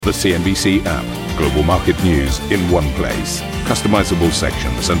The CNBC app. Global market news in one place. Customizable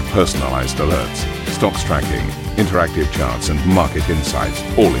sections and personalized alerts. Stocks tracking, interactive charts and market insights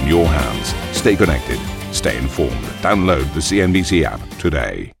all in your hands. Stay connected. Stay informed. Download the CNBC app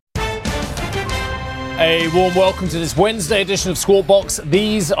today. A warm welcome to this Wednesday edition of Squawk Box.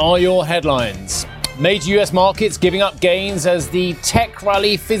 These are your headlines. Major US markets giving up gains as the tech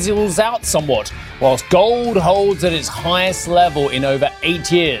rally fizzles out somewhat, whilst gold holds at its highest level in over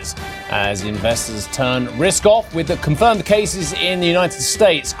 8 years, as investors turn risk off with the confirmed cases in the United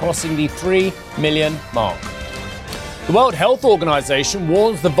States crossing the 3 million mark. The World Health Organization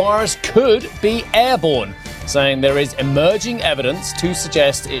warns the virus could be airborne, saying there is emerging evidence to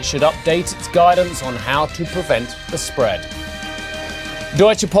suggest it should update its guidance on how to prevent the spread.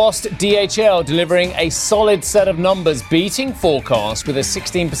 Deutsche Post DHL delivering a solid set of numbers, beating forecast with a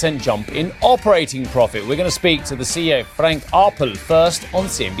 16% jump in operating profit. We're going to speak to the CEO, Frank Appel, first on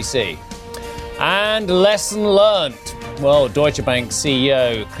CNBC. And lesson learned. Well, Deutsche Bank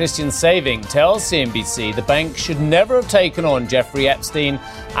CEO Christian Sewing tells CNBC the bank should never have taken on Jeffrey Epstein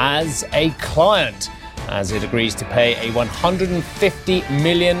as a client, as it agrees to pay a $150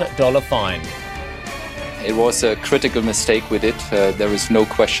 million fine. It was a critical mistake we did. There is no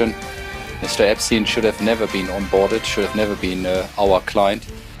question. Mr. Epstein should have never been onboarded, should have never been our client.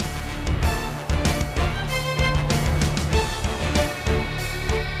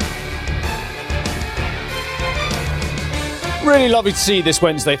 Really lovely to see you this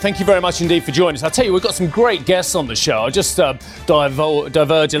Wednesday. Thank you very much indeed for joining us. I'll tell you, we've got some great guests on the show. I'll just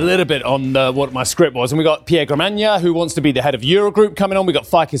diverge a little bit on what my script was. And we've got Pierre Gramagna, who wants to be the head of Eurogroup, coming on. We've got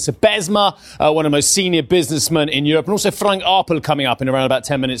Feike Sijbesma, one of the most senior businessmen in Europe. And also Frank Appel coming up in around about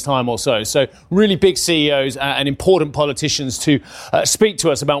 10 minutes' time or so. So really big CEOs and important politicians to speak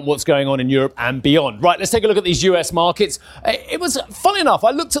to us about what's going on in Europe and beyond. Right, let's take a look at these US markets. It was, funny enough, I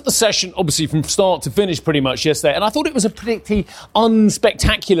looked at the session, obviously, from start to finish pretty much yesterday. And I thought it was a particularly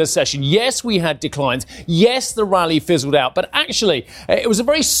unspectacular session. Yes, we had declines. Yes, the rally fizzled out. But actually, it was a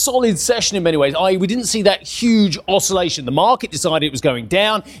very solid session in many ways. We didn't see that huge oscillation. The market decided it was going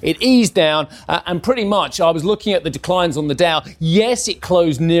down. It eased down. And pretty much, I was looking at the declines on the Dow. Yes, it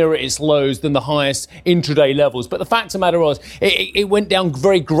closed nearer its lows than the highest intraday levels. But the fact of the matter was, it went down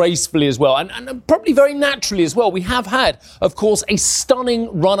very gracefully as well. And probably very naturally as well. We have had, of course, a stunning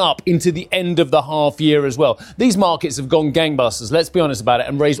run up into the end of the half year as well. These markets have gone gangbusters, let's be honest about it,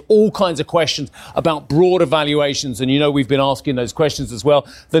 and raised all kinds of questions about broader valuations. And you know, we've been asking those questions as well.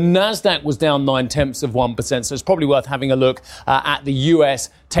 The Nasdaq was down 0.9%, so it's probably worth having a look at the US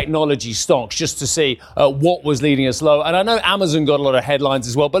technology stocks just to see what was leading us low. And I know Amazon got a lot of headlines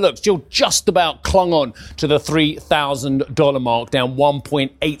as well, but look, still just about clung on to the $3,000 mark, down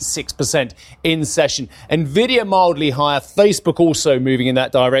 1.86% in session. Nvidia mildly higher, Facebook also moving in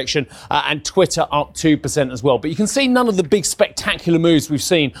that direction, and Twitter up 2% as well. But you can see none of the big spectacular moves we've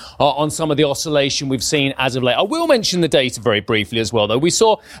seen on some of the oscillation we've seen as of late. I will mention the data very briefly as well, though. We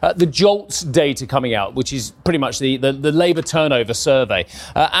saw the JOLTS data coming out, which is pretty much the labour turnover survey.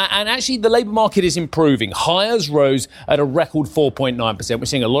 And actually, the labour market is improving. Hires rose at a record 4.9%. We're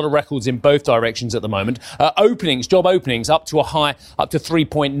seeing a lot of records in both directions at the moment. Job openings, up to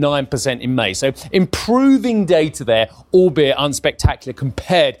 3.9% in May. So improving data there, albeit unspectacular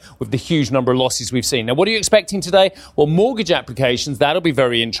compared with the huge number of losses we've seen. Now, what are you expecting today? Well, mortgage applications, that'll be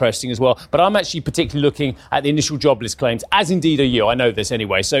very interesting as well. But I'm actually particularly looking at the initial jobless claims, as indeed are you. I know this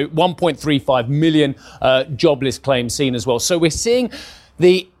anyway. So 1.35 million jobless claims seen as well. So we're seeing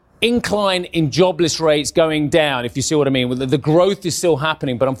the incline in jobless rates going down, if you see what I mean. The growth is still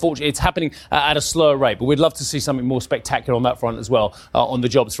happening, but unfortunately it's happening at a slower rate. But we'd love to see something more spectacular on that front as well, on the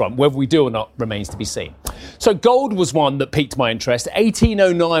jobs front. Whether we do or not remains to be seen. So gold was one that piqued my interest.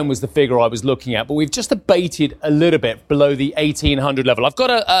 1809 was the figure I was looking at, but we've just abated a little bit below the 1800 level. I've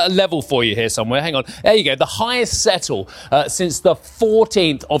got a level for you here somewhere. Hang on. There you go. The highest settle since the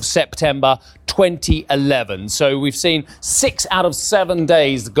 14th of September 2011. So we've seen 6 out of 7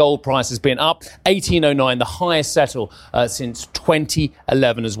 days the gold price has been up. 1809, the highest settle since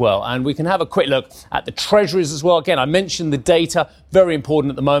 2011 as well. And we can have a quick look at the treasuries as well. Again, I mentioned the data, very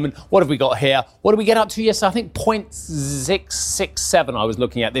important at the moment. What have we got here? What did we get up to yesterday? I think 0.667 I was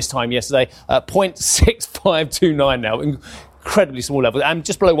looking at this time yesterday. 0.6529 now. Incredibly small level. I'm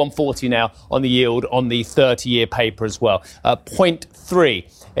just below 140 now on the yield on the 30-year paper as well. 0.3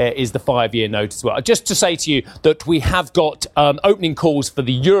 is the 5-year note as well. Just to say to you that we have got opening calls for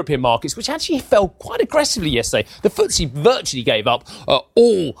the European markets, which actually fell quite aggressively yesterday. The FTSE virtually gave up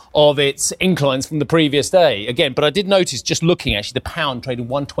all of its inclines from the previous day again. But I did notice, just looking actually, the pound traded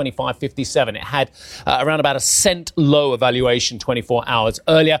 125.57. It had around about a cent lower valuation 24 hours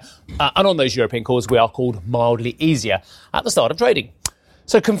earlier. And on those European calls, we are called mildly easier at the start of trading.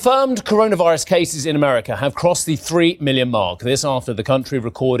 So confirmed coronavirus cases in America have crossed the 3 million mark. This after the country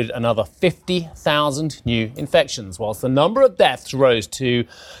recorded another 50,000 new infections, whilst the number of deaths rose to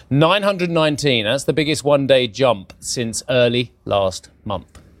 919. That's the biggest one-day jump since early last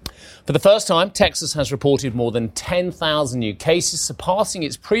month. For the first time, Texas has reported more than 10,000 new cases, surpassing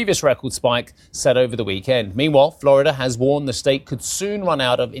its previous record spike set over the weekend. Meanwhile, Florida has warned the state could soon run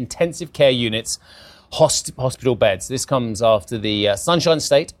out of intensive care units, hospital beds. This comes after the Sunshine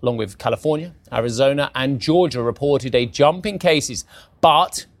State, along with California, Arizona and Georgia, reported a jump in cases,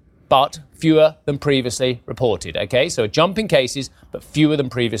 but fewer than previously reported. OK, so a jump in cases, but fewer than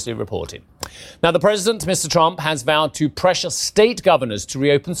previously reported. Now, the president, Mr. Trump, has vowed to pressure state governors to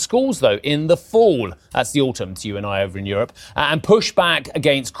reopen schools, though, in the fall. That's the autumn to you and I over in Europe, and push back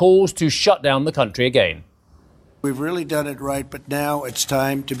against calls to shut down the country again. We've really done it right, but now it's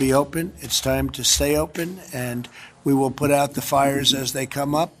time to be open. It's time to stay open, and we will put out the fires as they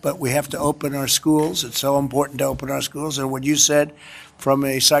come up, but we have to open our schools. It's so important to open our schools. And what you said from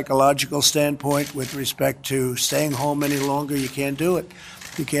a psychological standpoint with respect to staying home any longer, you can't do it.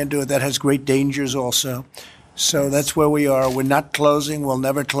 You can't do it. That has great dangers also. So that's where we are. We're not closing. We'll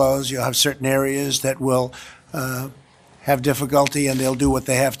never close. You'll have certain areas that will have difficulty, and they'll do what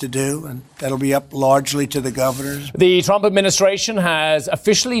they have to do, and that'll be up largely to the governors. The Trump administration has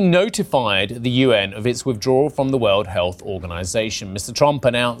officially notified the UN of its withdrawal from the World Health Organization. Mr. Trump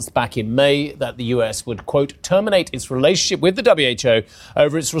announced back in May that the US would, quote, terminate its relationship with the WHO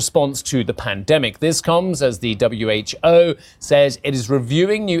over its response to the pandemic. This comes as the WHO says it is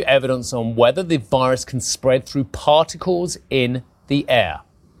reviewing new evidence on whether the virus can spread through particles in the air.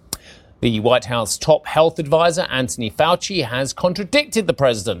 The White House top health advisor, Anthony Fauci, has contradicted the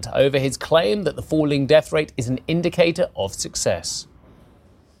president over his claim that the falling death rate is an indicator of success.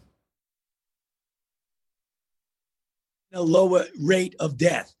 A lower rate of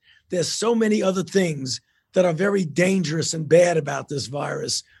death. There's so many other things that are very dangerous and bad about this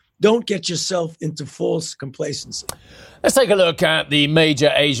virus. Don't get yourself into false complacency. Let's take a look at the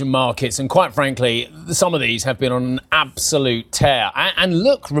major Asian markets. And quite frankly, some of these have been on an absolute tear. And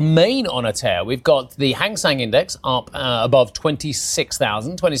look, remain on a tear. We've got the Hang Seng Index up above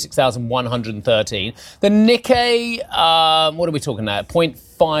 26,113. The Nikkei, what are we talking about?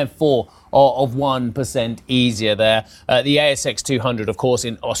 0.54 of 1% easier there. The ASX 200, of course,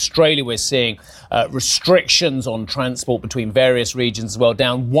 in Australia, we're seeing restrictions on transport between various regions as well,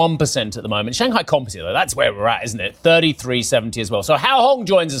 down 1% at the moment. Shanghai Composite, though, that's where we're at, isn't it? 33.70 as well. So Hao Hong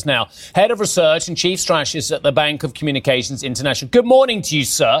joins us now, Head of Research and Chief Strategist at the Bank of Communications International. Good morning to you,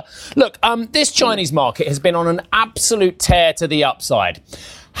 sir. Look, this Chinese market has been on an absolute tear to the upside.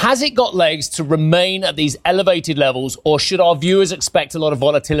 Has it got legs to remain at these elevated levels, or should our viewers expect a lot of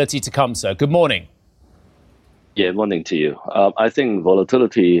volatility to come, sir? Good morning. Yeah, morning to you. I think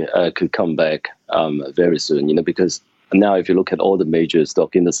volatility could come back very soon, because now if you look at all the major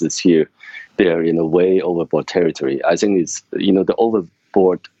stock indices here, they're in a way overbought territory. I think it's, the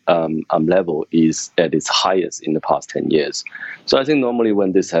overbought level is at its highest in the past 10 years. So I think normally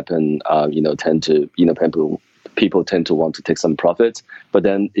when this happens, people tend to want to take some profits. But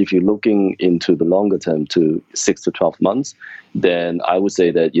then if you're looking into the longer term to 6 to 12 months, then I would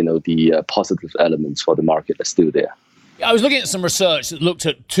say that, the positive elements for the market are still there. I was looking at some research that looked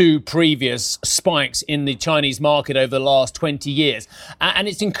at two previous spikes in the Chinese market over the last 20 years. And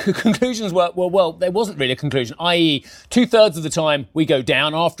its conclusions were, well, there wasn't really a conclusion, i.e. 2/3 of the time we go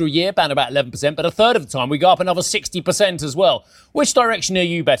down after a year, down about 11%, but a third of the time we go up another 60% as well. Which direction are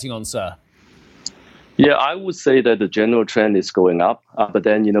you betting on, sir? Yeah, I would say that the general trend is going up. But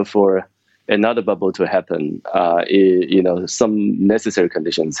then, for another bubble to happen, some necessary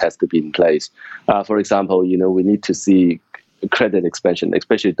conditions has to be in place. For example, we need to see credit expansion,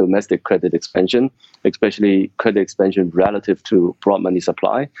 especially domestic credit expansion, especially credit expansion relative to broad money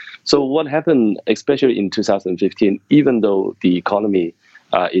supply. So what happened, especially in 2015, even though the economy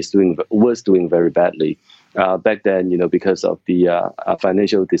was doing very badly, back then, because of the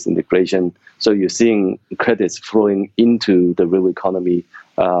financial disintegration. So you're seeing credits flowing into the real economy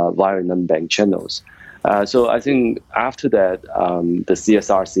via non-bank channels. So I think after that, the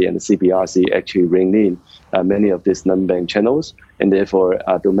CSRC and the CBRC actually reined in many of these non-bank channels, and therefore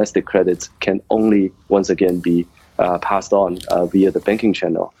domestic credits can only once again be passed on via the banking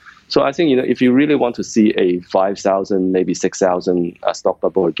channel. So I think, if you really want to see a 5,000, maybe 6,000 stock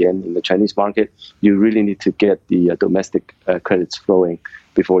bubble again in the Chinese market, you really need to get the domestic credits flowing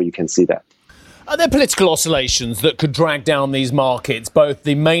before you can see that. Are there political oscillations that could drag down these markets, both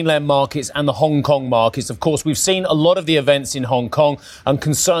the mainland markets and the Hong Kong markets? Of course, we've seen a lot of the events in Hong Kong and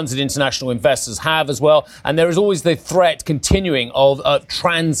concerns that international investors have as well. And there is always the threat continuing of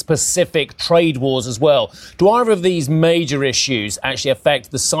trans-Pacific trade wars as well. Do either of these major issues actually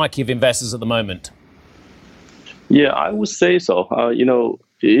affect the psyche of investors at the moment? Yeah, I would say so.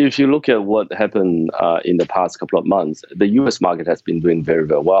 If you look at what happened in the past couple of months, the U.S. market has been doing very,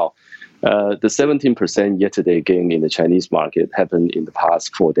 very well. The 17% year-to-date gain in the Chinese market happened in the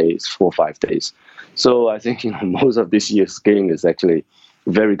past 4 or 5 days. So I think most of this year's gain is actually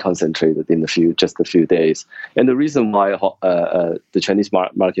very concentrated in just a few days. And the reason why the Chinese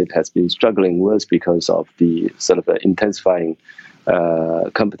market has been struggling was because of the sort of intensifying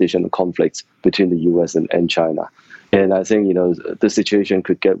competition and conflicts between the U.S. and China. And I think, the situation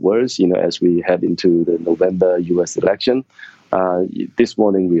could get worse, as we head into the November U.S. election. This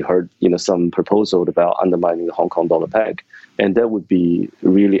morning we heard, some proposal about undermining the Hong Kong dollar peg, and that would be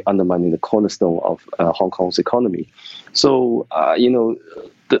really undermining the cornerstone of Hong Kong's economy. So,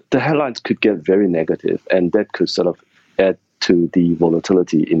 the headlines could get very negative, and that could sort of add to the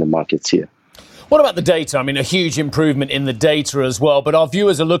volatility in the markets here. What about the data? I mean, a huge improvement in the data as well. But our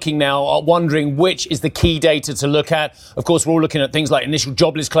viewers are looking now, are wondering which is the key data to look at. Of course, we're all looking at things like initial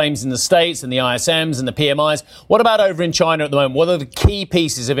jobless claims in the States and the ISMs and the PMIs. What about over in China at the moment? What are the key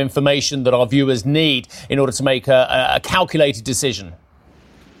pieces of information that our viewers need in order to make a calculated decision?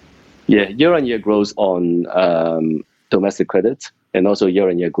 Yeah, year-on-year growth on domestic credit, and also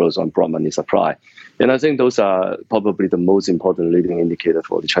year-on-year growth on broad money supply. And I think those are probably the most important leading indicator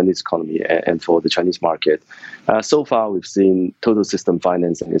for the Chinese economy and for the Chinese market. So far, we've seen total system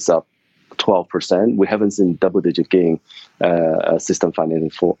financing is up 12%. We haven't seen double-digit gain system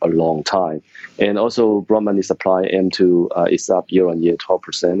financing for a long time. And also, broad money supply M2 is up year-on-year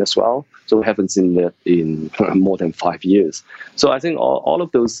 12% as well. So we haven't seen that in more than 5 years. So I think all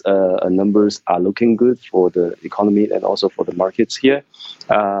of those numbers are looking good for the economy and also for the markets here.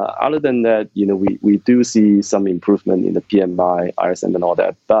 Other than that, we do see some improvement in the PMI, ISM and all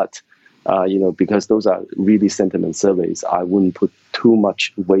that. But because those are really sentiment surveys, I wouldn't put too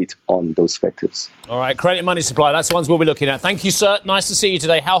much weight on those factors. All right, credit money supply, that's the ones we'll be looking at. Thank you, sir. Nice to see you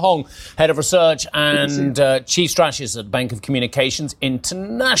today. Hao Hong, Head of Research and Chief Strategist at Bank of Communications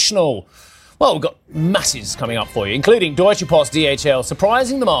International. Well, we've got masses coming up for you, including Deutsche Post DHL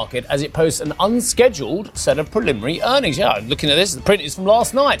surprising the market as it posts an unscheduled set of preliminary earnings. Yeah, looking at this, the print is from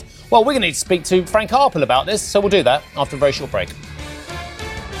last night. Well, we're going to need to speak to Frank Harpel about this, so we'll do that after a very short break.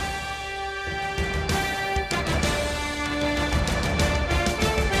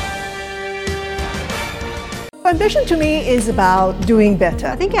 Ambition to me is about doing better.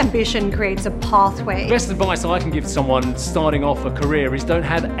 I think ambition creates a pathway. The best advice I can give someone starting off a career is don't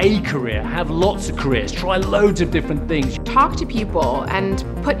have a career, have lots of careers, try loads of different things. Talk to people and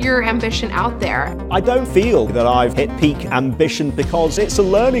put your ambition out there. I don't feel that I've hit peak ambition because it's a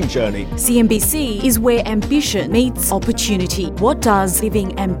learning journey. CNBC is where ambition meets opportunity. What does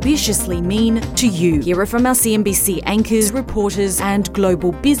living ambitiously mean to you? Hear it from our CNBC anchors, reporters and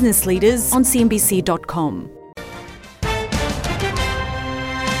global business leaders on CNBC.com.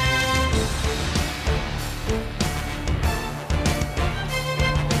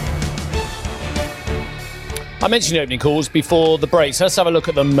 I mentioned the opening calls before the break, so let's have a look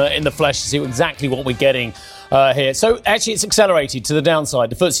at them in the flesh to see exactly what we're getting here. So actually it's accelerated to the downside.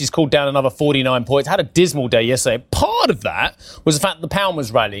 The FTSE's cooled down another 49 points. Had a dismal day yesterday. Part of that was the fact that the pound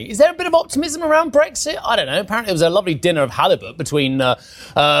was rallying. Is there a bit of optimism around Brexit? I don't know. Apparently there was a lovely dinner of halibut between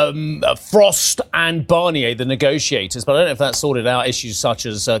Frost and Barnier, the negotiators. But I don't know if that sorted out issues such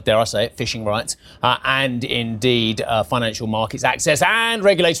as, dare I say it, fishing rights and indeed financial markets access and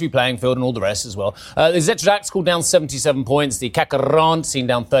regulatory playing field and all the rest as well. The Xetra DAX cooled down 77 points. The CAC 40 seen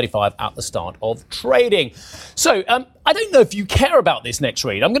down 35 at the start of trading. So, I don't know if you care about this next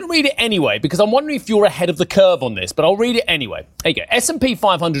read. I'm going to read it anyway because I'm wondering if you're ahead of the curve on this, but I'll read it anyway. There you go. S&P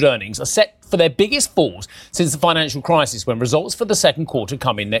 500 earnings are set for their biggest falls since the financial crisis when results for the second quarter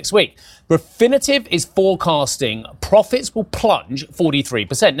come in next week. Refinitiv is forecasting profits will plunge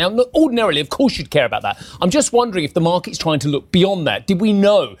 43%. Now, ordinarily, of course you'd care about that. I'm just wondering if the market's trying to look beyond that. Did we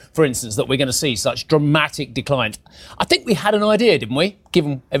know, for instance, that we're going to see such dramatic declines? I think we had an idea, didn't we,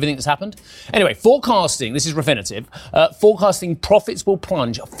 given everything that's happened? Anyway, forecasting, this is Refinitiv, forecasting profits will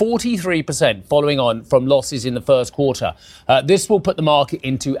plunge 43% following on from losses in the first quarter. This will put the market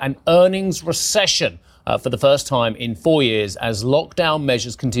into an earnings recession for the first time in 4 years as lockdown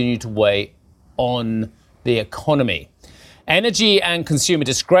measures continue to weigh on the economy. Energy and consumer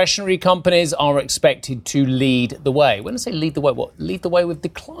discretionary companies are expected to lead the way. When I say lead the way, what? Lead the way with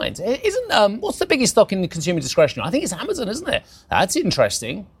declines. What's the biggest stock in the consumer discretionary? I think it's Amazon, isn't it? That's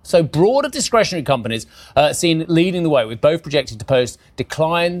interesting. So broader discretionary companies seen leading the way, with both projected to post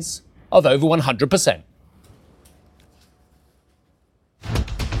declines of over 100%.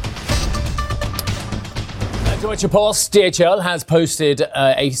 Deutsche Post, DHL, has posted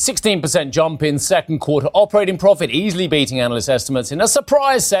a 16% jump in second quarter operating profit, easily beating analyst estimates in a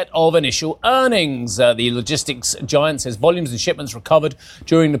surprise set of initial earnings. The logistics giant says volumes and shipments recovered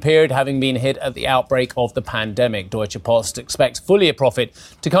during the period, having been hit at the outbreak of the pandemic. Deutsche Post expects full year profit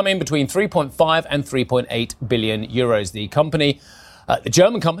to come in between 3.5 and 3.8 billion euros. The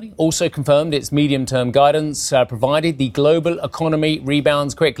German company also confirmed its medium-term guidance, provided the global economy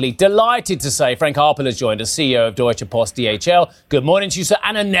rebounds quickly. Delighted to say Frank Harpel has joined us, CEO of Deutsche Post DHL. Good morning to you, sir.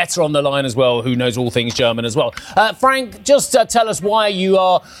 And Annette on the line as well, who knows all things German as well. Frank, just tell us why you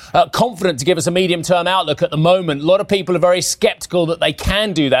are confident to give us a medium-term outlook at the moment. A lot of people are very sceptical that they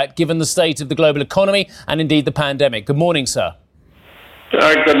can do that, given the state of the global economy and indeed the pandemic. Good morning, sir.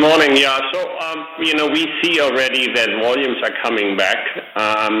 Good morning. Yeah, so, we see already that volumes are coming back.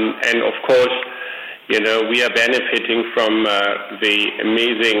 And of course, we are benefiting from the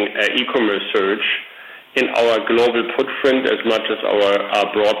amazing e-commerce surge in our global footprint as much as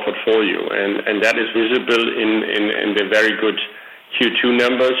our broad portfolio. And that is visible in the very good Q2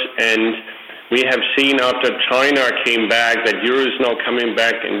 numbers. And we have seen after China came back that Euro is now coming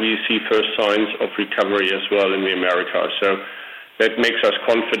back, and we see first signs of recovery as well in the Americas. So that makes us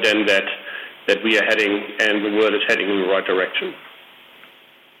confident that we are heading and the world is heading in the right direction.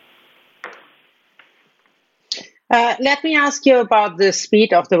 Let me ask you about the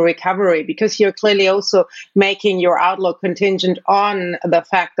speed of the recovery, because you're clearly also making your outlook contingent on the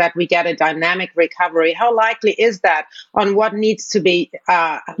fact that we get a dynamic recovery. How likely is that? On what needs to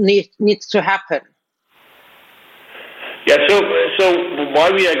needs to happen? Yeah, so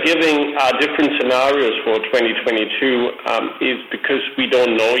why we are giving different scenarios for 2022 is because we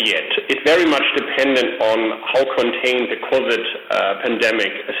don't know yet. It's very much dependent on how contained the COVID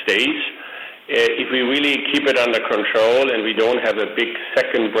pandemic stays. If we really keep it under control and we don't have a big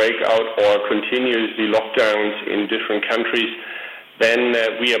second breakout or continuously lockdowns in different countries, then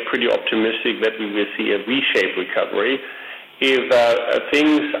we are pretty optimistic that we will see a V-shaped recovery. If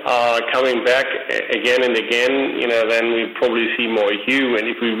things are coming back again and again, then we probably see more U. And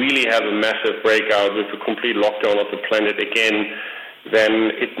if we really have a massive breakout with a complete lockdown of the planet again,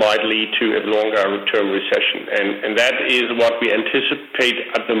 then it might lead to a longer-term recession. And that is what we anticipate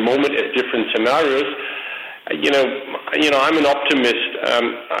at the moment as different scenarios. I'm an optimist.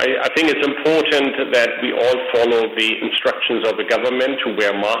 I think it's important that we all follow the instructions of the government to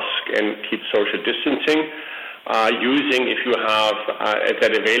wear masks and keep social distancing. Using, if you have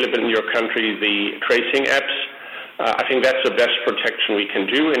that available in your country, the tracing apps. I think that's the best protection we can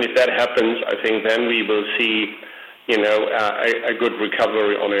do. And if that happens, I think then we will see, a good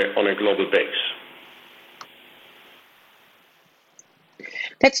recovery on a global base.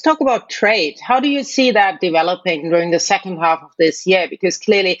 Let's talk about trade. How do you see that developing during the second half of this year? Because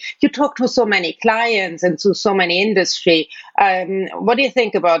clearly you talk to so many clients and to so many industry. What do you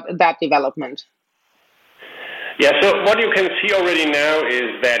think about that development? Yeah, so what you can see already now is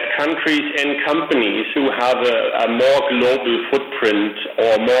that countries and companies who have a more global footprint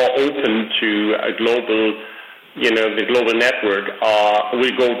or more open to a global, the global network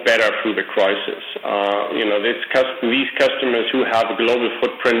will go better through the crisis. These customers who have a global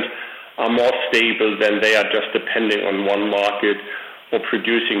footprint are more stable than they are just depending on one market or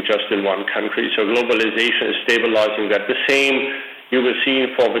producing just in one country. So globalization is stabilizing that. The same you will see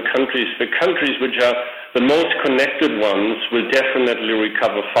for the countries. The countries which are the most connected ones will definitely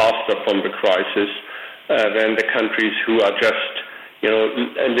recover faster from the crisis than the countries who are just,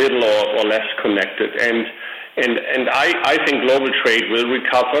 a little or less connected. And I think global trade will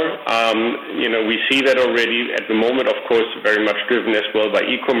recover. We see that already at the moment, of course, very much driven as well by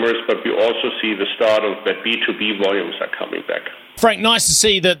e-commerce, but we also see the start of that B2B volumes are coming back. Frank, nice to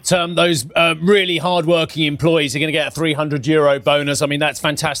see that those really hard-working employees are going to get a €300 bonus. I mean, that's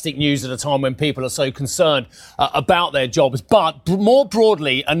fantastic news at a time when people are so concerned about their jobs. But more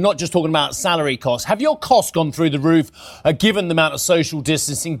broadly, and not just talking about salary costs, have your costs gone through the roof, given the amount of social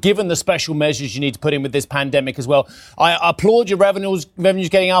distancing, given the special measures you need to put in with this pandemic as well? I applaud your revenues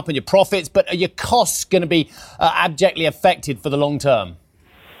getting up and your profits, but are your costs going to be abjectly affected for the long term?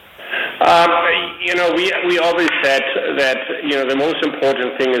 We always said that, the most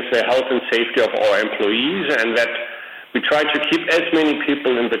important thing is the health and safety of our employees, and that we try to keep as many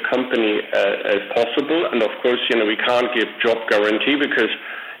people in the company as possible. And of course, we can't give job guarantee because,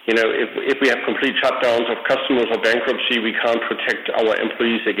 if we have complete shutdowns of customers or bankruptcy, we can't protect our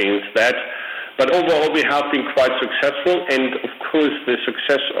employees against that. But overall, we have been quite successful, and of course, the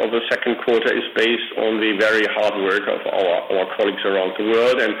success of the second quarter is based on the very hard work of our colleagues around the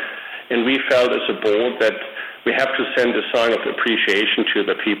world. And we felt as a board that we have to send a sign of appreciation to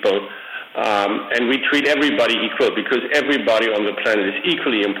the people. And we treat everybody equal because everybody on the planet is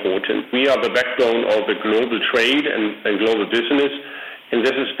equally important. We are the backbone of the global trade and global business, and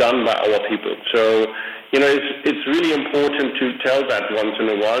this is done by our people. So, it's really important to tell that once in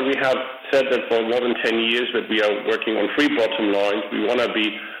a while. We have said that for more than 10 years that we are working on 3 bottom lines. We want to be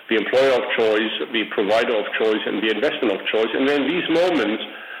the employer of choice, the provider of choice, and the investment of choice. And then in these moments,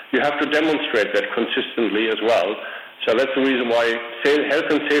 you have to demonstrate that consistently as well. So that's the reason why health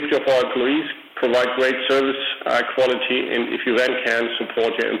and safety of our employees, provide great service quality, and if you then can,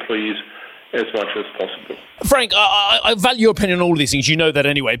 support your employees as much as possible. Frank, I value your opinion on all of these things. You know that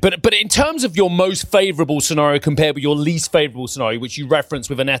anyway. But in terms of your most favourable scenario compared with your least favourable scenario, which you referenced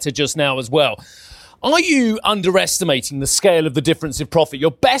with Annette just now as well, are you underestimating the scale of the difference in profit?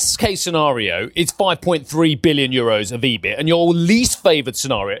 Your best case scenario is 5.3 billion euros of EBIT, and your least favoured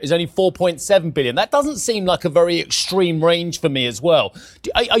scenario is only 4.7 billion. That doesn't seem like a very extreme range for me as well.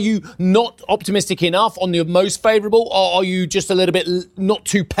 Are you not optimistic enough on the most favourable, or are you just a little bit not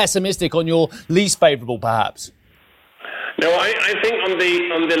too pessimistic on your least favourable, perhaps? No, I think on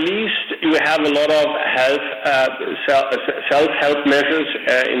the least, you have a lot of self-help measures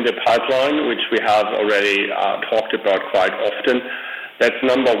in the pipeline, which we have already talked about quite often. That's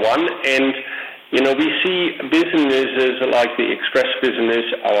number one. And, we see businesses like the Express business,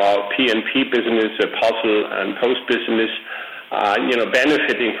 our P&P business, the parcel and post business,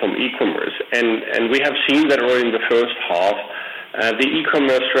 benefiting from e-commerce. And we have seen that already in the first half. The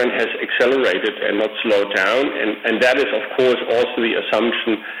e-commerce trend has accelerated and not slowed down, and that is, of course, also the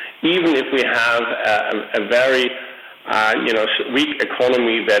assumption, even if we have a very, weak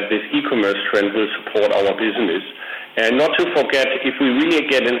economy, that this e-commerce trend will support our business. And not to forget, if we really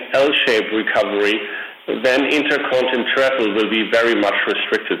get an L-shaped recovery, then intercontinental travel will be very much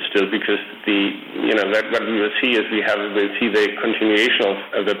restricted still, because what we will see is we'll see the continuation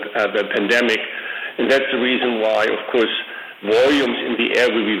of the pandemic, and that's the reason why, of course, volumes in the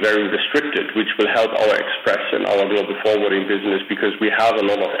air will be very restricted, which will help our Express and our global forwarding business, because we have a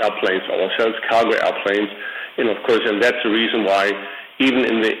lot of airplanes ourselves, cargo airplanes, and of course, and that's the reason why even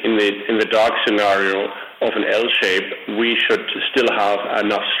in the dark scenario of an L shape, we should still have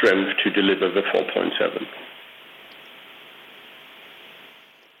enough strength to deliver the 4.7.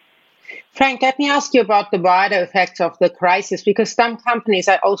 Frank, let me ask you about the wider effects of the crisis, because some companies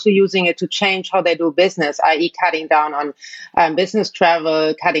are also using it to change how they do business, i.e. cutting down on business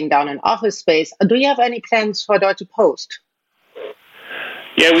travel, cutting down on office space. Do you have any plans for Deutsche Post?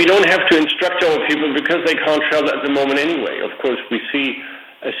 Yeah, we don't have to instruct our people because they can't travel at the moment anyway. Of course, we see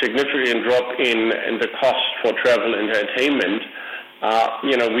a significant drop in the cost for travel and entertainment.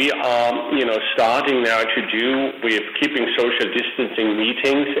 We are, starting now we're keeping social distancing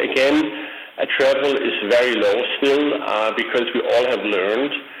meetings again. Travel is very low still because we all have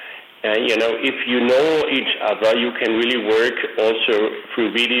learned. If you know each other, you can really work also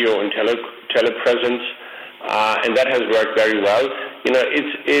through video and telepresence, and that has worked very well.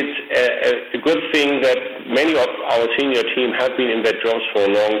 It's a good thing that many of our senior team have been in their jobs for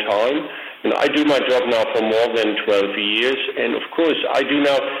a long time. I do my job now for more than 12 years, and of course, I do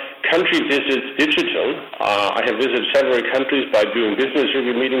now country visits digital. I have visited several countries by doing business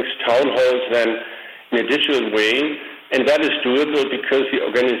review meetings, town halls, then in a digital way, and that is doable because the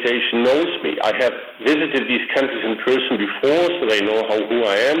organization knows me. I have visited these countries in person before, so they know who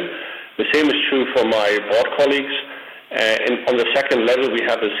I am. The same is true for my board colleagues, and on the second level, we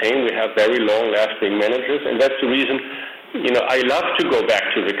have the same. We have very long-lasting managers, and that's the reason. I love to go back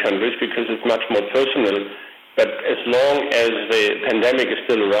to the countries because it's much more personal. But as long as the pandemic is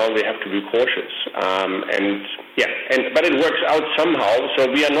still around, we have to be cautious. But it works out somehow. So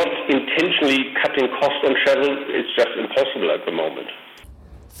we are not intentionally cutting costs on travel. It's just impossible at the moment.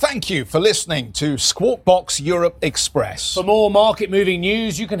 Thank you for listening to Squawk Box Europe Express. For more market-moving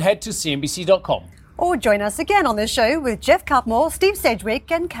news, you can head to cnbc.com. Or join us again on this show with Jeff Cutmore, Steve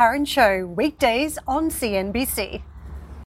Sedgwick and Karen Cho, weekdays on CNBC.